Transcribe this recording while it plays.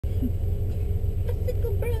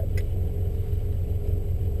Icicle Brook.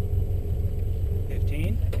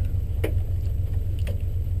 15.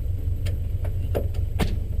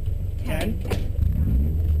 10.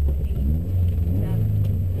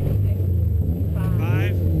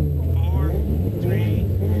 5, 4, 3,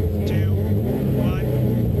 2,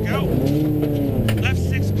 1, go. Left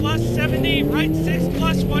 6 plus 70, right 6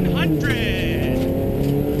 plus 100.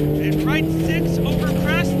 And right 6 over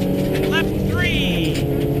crest, and left 3.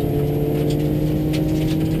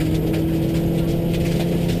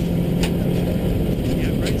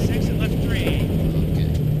 Yeah, right 6 and left 3.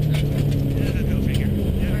 Yeah, go figure.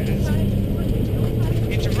 There it is.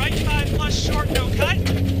 Into right 5 plus short, no cut.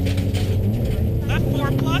 Left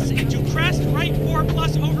 4 plus into crest, right 4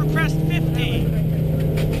 plus over crest, 50.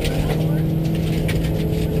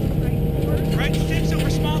 Right 6 over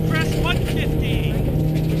small crest, 150.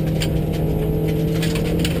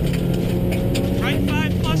 Right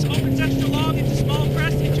 5 plus opens extra long into small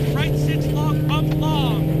crest, into right 6 long, bump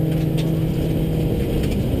long.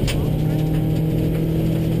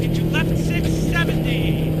 Into left 6,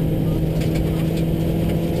 70.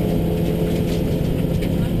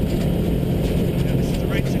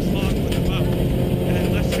 Right 6 long with the bump, and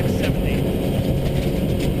then left 6, 70.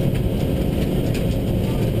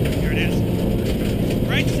 Here it is.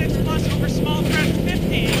 Right 6 plus over small crest,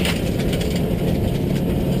 50.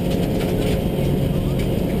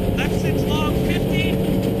 Left 6 long, 50.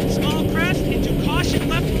 Small crest into caution,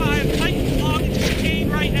 left 5, tightens long into chicane,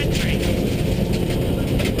 right entry.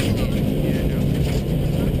 Yeah, no.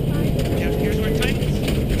 Yeah, here's where it tightens.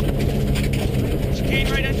 Chicane,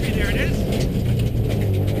 right entry, there it is.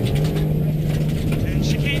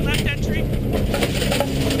 Chicane left entry,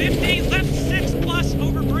 50, left 6 plus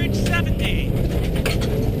over bridge 70.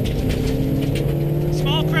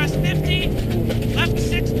 Small crest 50, left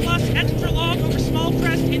 6 plus extra long over small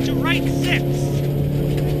crest into right 6.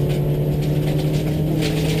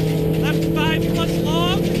 Left 5 plus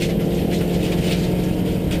long.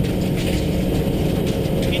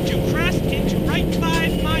 Into crest, into right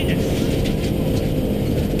 5 minus.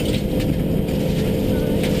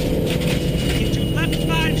 Left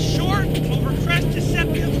 5 short, over crest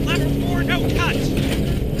deceptive, left 4 no cut.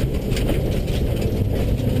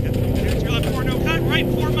 Yep, there's your left 4 no cut, right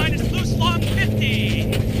 4 minus loose long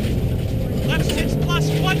 50. Left 6 plus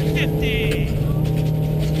 150.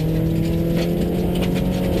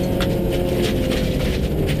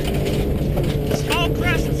 Small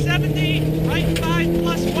crest 70, right 5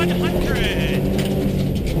 plus 100.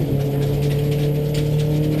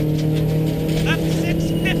 Left 6,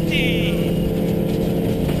 50.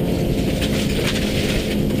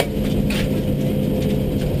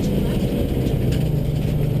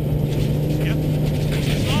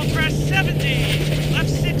 Left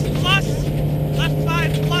 6 plus, left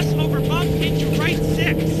 5 plus over bump into right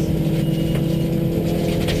 6.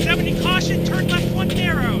 70 caution, turn left 1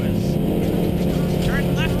 narrows.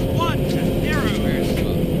 Turn left 1 narrows.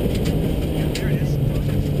 Yeah, there it is.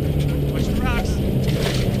 Watch the rocks.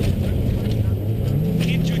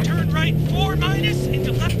 Into turn right 4 minus,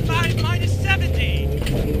 into left 5 minus 70.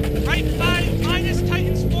 Right 5 minus,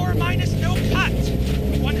 tightens 4 minus, no cut.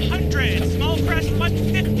 100, small crest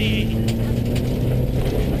 150.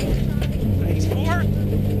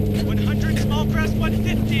 100, small crest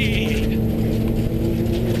 150.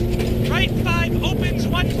 Right 5 opens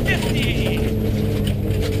 150.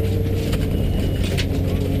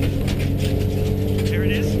 There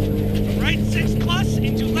it is. Right 6 plus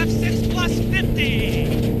into left 6 plus 50.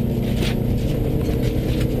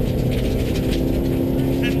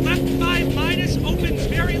 And left 5 minus opens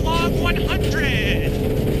very long 100.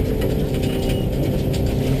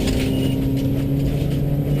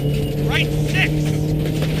 Right 6.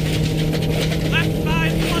 Left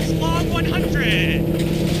 5 plus long 100.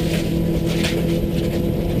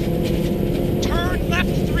 Turn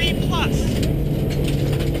left 3 plus.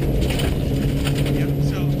 Yep,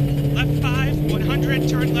 so left 5, 100,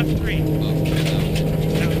 turn left 3.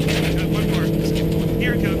 Now, one more.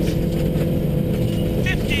 Here it comes.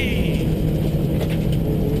 50.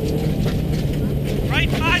 Right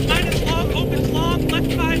 5 minus long, opens long,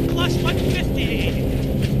 left 5 plus 150.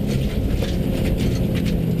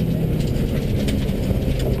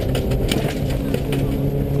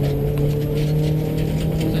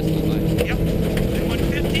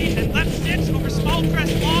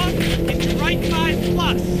 Crest long into right 5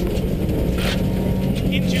 plus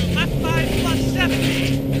into left 5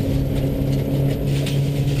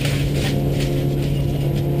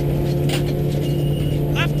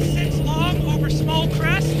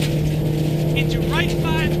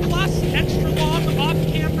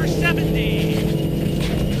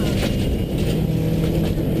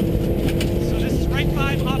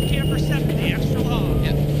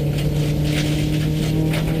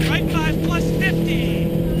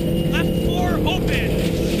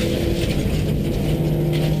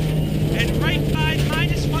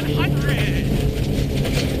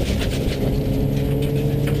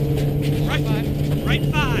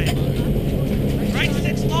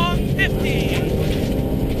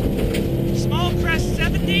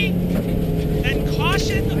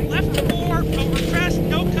 caution, left 4 over crest,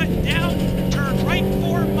 no cut down, turn right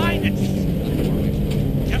 4 minus.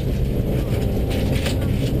 Yep.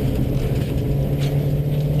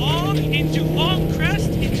 Long into long crest,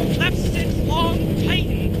 into left 6 long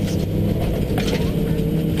tightens.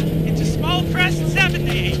 Into small crest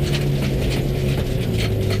 70.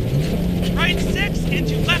 Right 6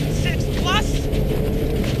 into left 6 plus.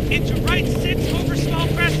 Into right 6 over small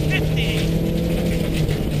crest 50.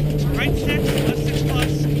 Right 6, left 6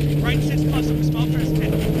 plus, right 6 plus over small crest 50.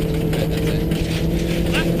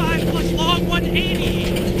 Left 5 plus long 180.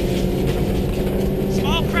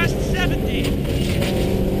 Small crest 70.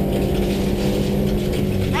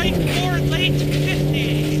 Right 4 late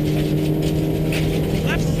 50.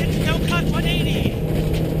 Left 6 no cut 180.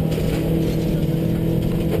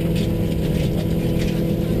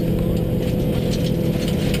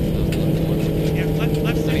 Yeah,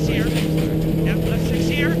 left 6 here. Yeah, left 6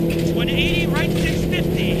 here. 180, right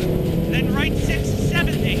 650, then right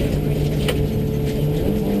 670,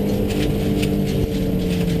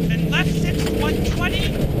 then left 6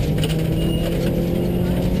 120,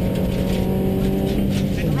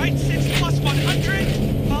 then right 6 plus 100,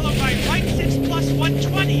 followed by right 6 plus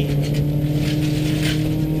 120,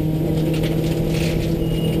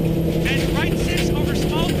 and right 6 over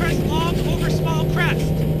small crest long over small crest.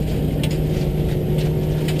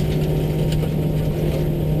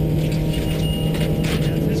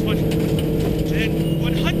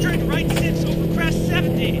 Right 6 over crest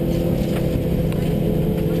 70.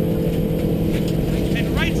 And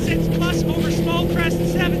right 6 plus over small crest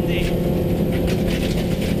 70.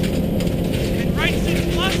 And right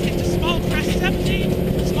 6 plus into small crest 70,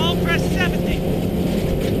 small crest 70.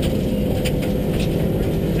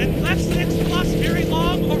 And left 6 plus very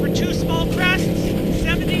long over 2 small crests,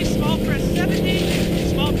 70, small crest 70,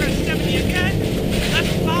 small crest 70 again.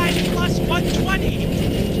 Left 5 plus 120.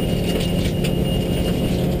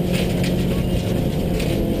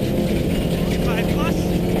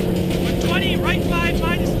 Right 5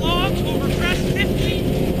 minus long over crest 50.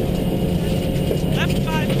 Left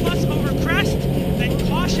 5 plus over crest. Then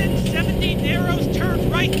caution 70 narrows turn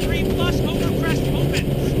right 3 plus over crest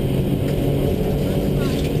opens.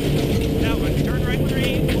 That one, turn right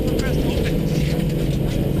 3 over crest opens.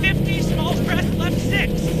 50 small crest left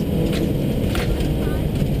 6.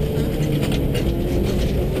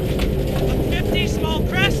 Left 50 small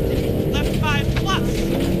crest, left 5 plus.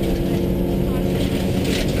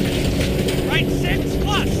 Right 6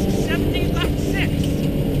 plus, 70 left 6.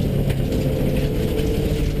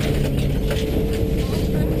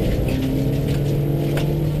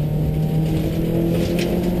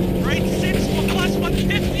 Right 6 plus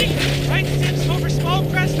 150, right 6 over small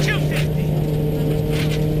crest 250.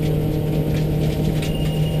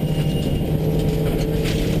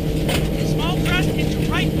 Small crest into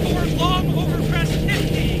right 4 long over crest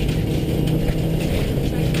 50.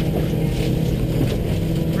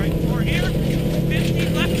 Right 4 here. 50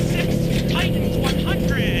 left 6 tightens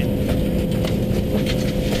 100.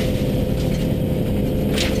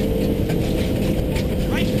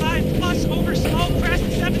 Right 5 plus over small crest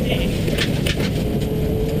 70.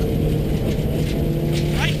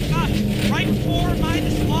 Right 4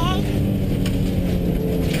 minus long.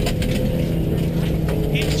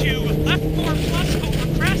 Into left 4 plus over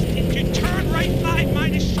crest. Into turn right 5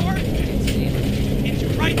 minus short. Into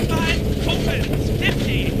right 5 opens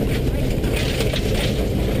 50.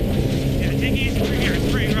 Take easy through here, it's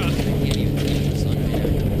pretty rough.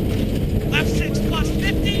 Left 6 plus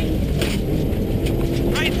 50.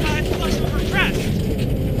 Right 5 plus over crest.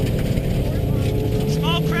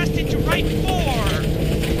 Small crest into right 4.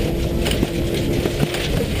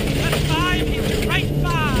 Left 5 into right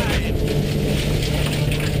 5.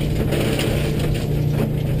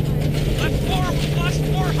 Left 4 plus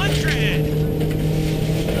 400.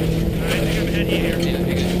 Alright, I think I'm ahead here. Yeah,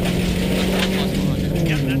 you're good.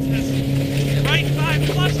 Yep, that's this. Right 5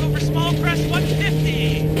 plus over small crest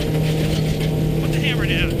 150. Put the hammer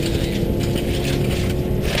down.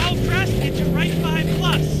 Small crest into right 5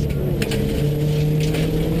 plus.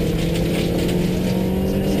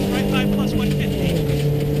 So this is right 5 plus 150.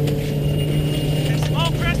 And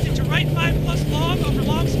small crest into right 5 plus long over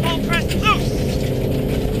long small crest loose.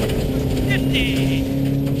 50.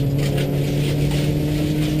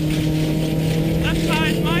 Left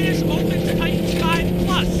 5 minus opens tightens 5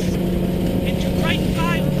 plus. Into right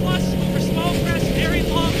 5 plus over small crest, very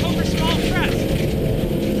long over small crest.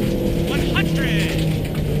 100.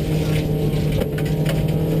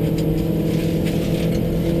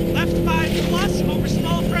 Left 5 plus over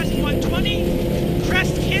small crest, 120.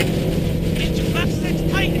 Crest kick into left 6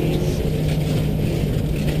 tightens.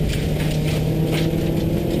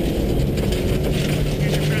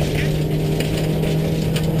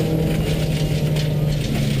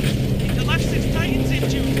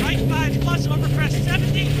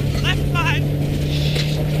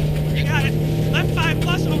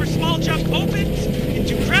 opens,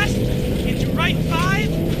 into crest, into right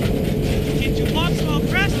 5, into long small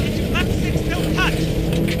crest, into left 6, no cut.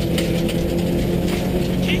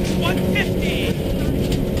 Kings 150.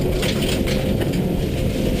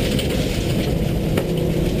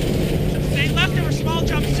 Stay left over small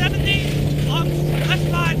jump 70, long, left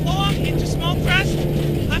 5 long, into small crest,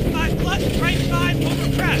 left 5 plus, right 5 over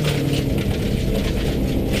crest.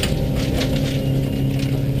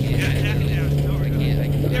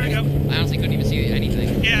 I honestly couldn't even see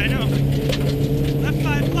anything. Yeah, I know. Left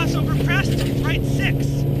 5 plus over crest, right 6.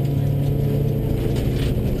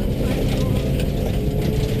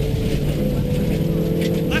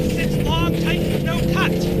 Left 6 long, tight, no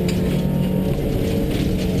cut.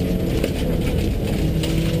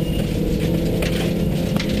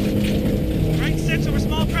 Right 6 over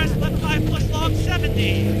small crest, left 5 plus long,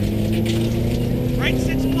 70. Right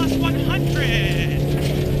 6 plus 100.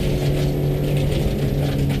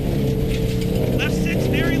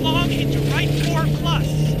 Very long into right 4 plus,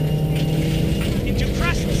 into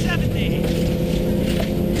crest 70,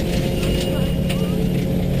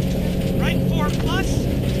 right 4 plus,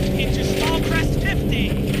 into small crest 50,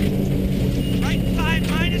 right 5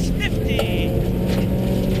 minus 50,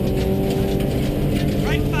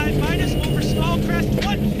 right 5 minus over small crest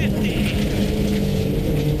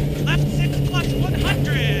 150, left 6 plus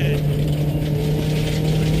 100,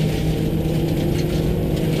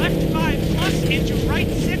 left 5 plus into right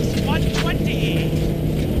 6, 120.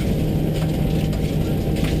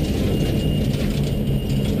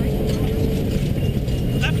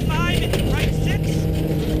 Left 5 into right 6.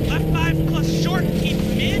 Left 5 plus short, keep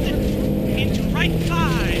mid, into right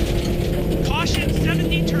 5. Caution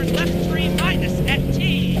 70, turn left 3 minus at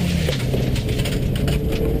T.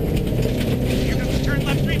 Here comes the turn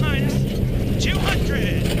left 3 minus.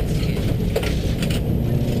 200.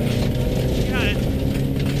 Got it.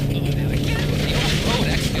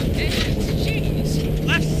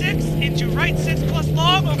 Left 6 into right 6 plus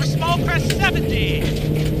long over small crest 70.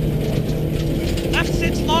 Left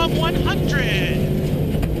 6 long 100.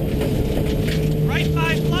 Right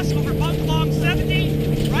 5 plus over bump long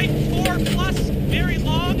 70. Right 4 plus very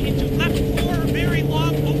long into left 4 very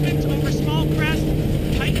long opens over small crest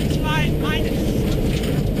tightens 5 minus.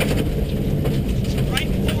 So right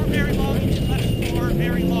 4 very long into left 4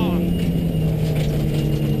 very long.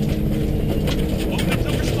 Opens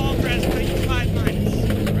over small crest tightens 5 minus.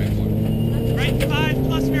 Right 5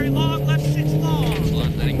 plus very long, left 6 long. I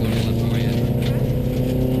didn't go to the left 4 yet.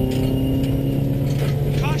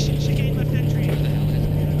 Caution, chicane left entry. Where the hell is it?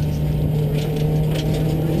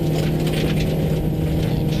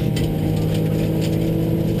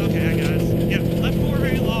 Okay, I got it. Yep, left 4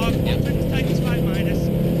 very long, opens, tightens 5 minus.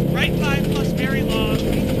 Right 5 plus very long.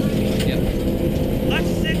 Yep. Left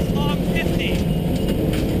 6 long 50.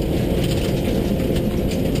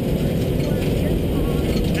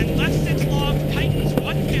 And left 6 long tightens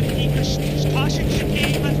 150, caution,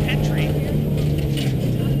 chicane left entry.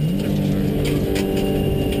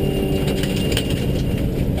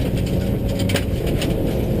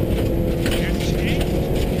 There's the chicane.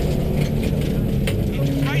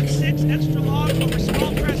 Into right 6, extra long over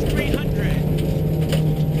small crest 300.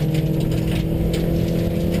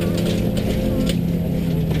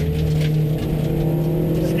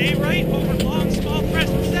 Stay right over long small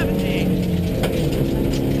crest 70.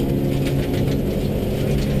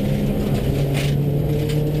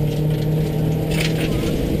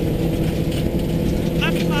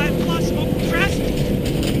 Left 5 plus over crest.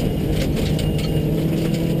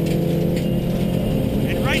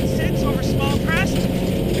 And right 6 over small crest.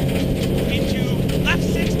 Into left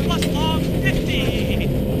 6 plus long 50.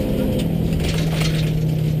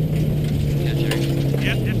 Catcher.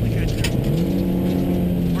 Yep, definitely catch her.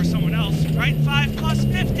 Or someone else. Right 5 plus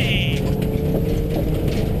 50.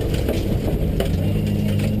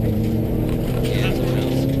 Yeah, that's someone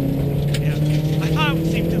else. Yeah. I thought it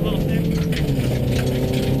seemed a little thin.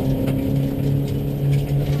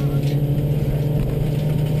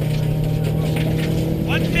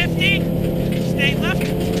 Stay left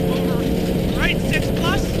over right 6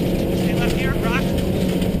 plus. Stay left here, rock.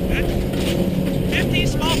 Good. 50,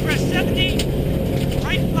 small crest 70.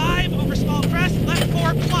 Right 5 over small crest, left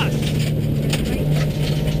 4 plus.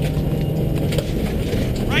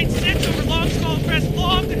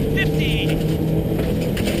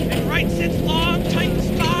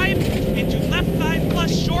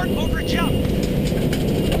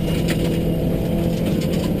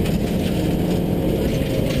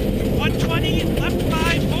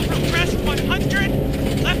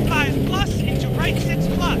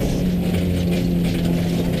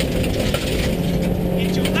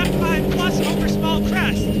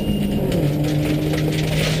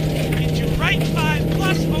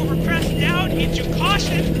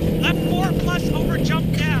 caution, left 4 plus over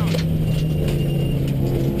jump down.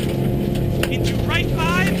 Into right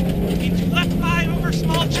 5, into left 5 over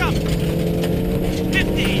small jump.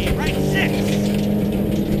 50, right 6.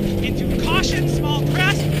 Into caution, small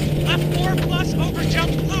crest, left 4 plus over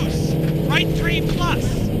jump loose. Right 3 plus.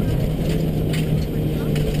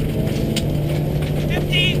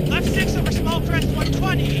 50, left 6 over small crest,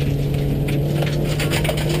 120.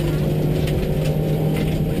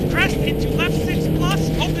 Crest into left 6 plus,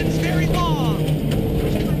 opens very long.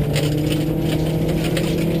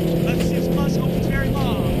 Left 6 plus opens very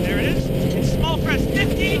long. There it is. It's small crest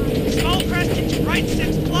 50, small crest into right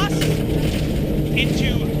 6 plus,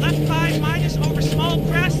 into left 5 minus over small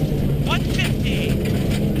crest, 150.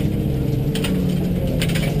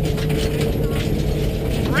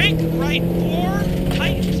 Brake right 4,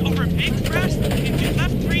 tightens over big crest, into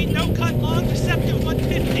left 3, no cut long, deceptive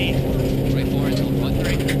 150. Right 4 until what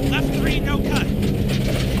 3? Left 3, no cut.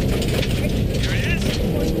 There it is.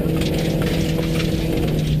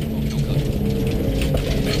 Oh, no cut.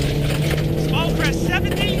 Small crest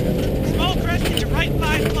 70, small crest into right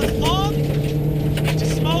 5 plus long, into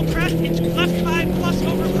small crest into left 5 plus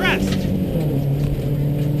over crest.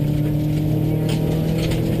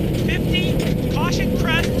 50, caution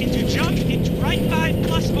crest into jump into right 5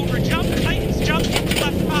 plus over jump, tightens jump into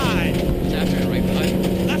left 5. It's after right 5.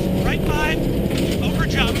 Left, right 5, over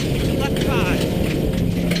jump into left 5.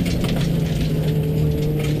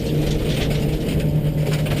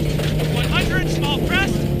 100, small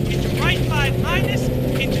crest, into right 5 minus,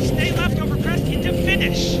 into stay left over crest, into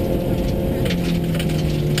finish.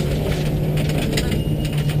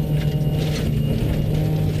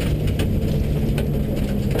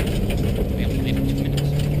 We have to leave in 2 minutes.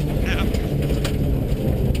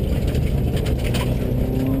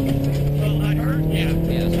 Well, I heard, yeah.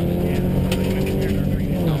 Yeah, that's what I meant.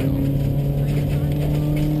 No, no.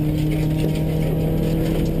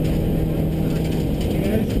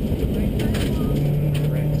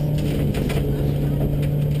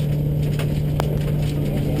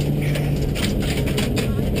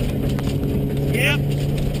 Yep.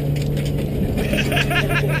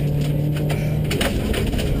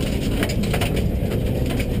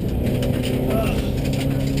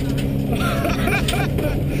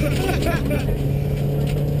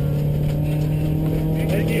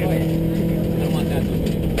 Thank you. I don't want that to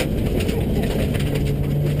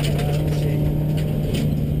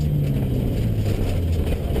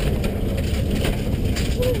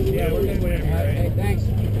Yeah, we're good with it, Hey, right? thanks.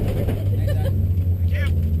 Thank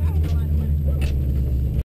you.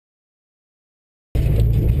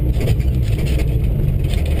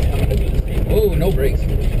 Oh, no brakes. I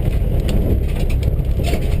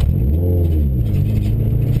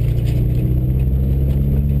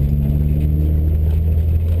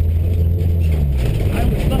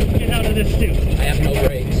would love to get out of this suit. I have no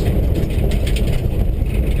brakes.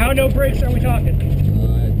 How no brakes are we talking?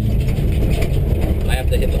 I have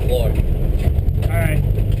to hit the floor. Alright.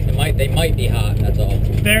 They might be hot, that's all.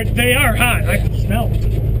 They are hot. I can smell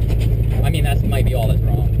them. I mean, that might be all that's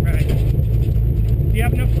wrong. Right. Do you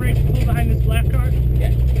have enough brakes to pull behind this black car?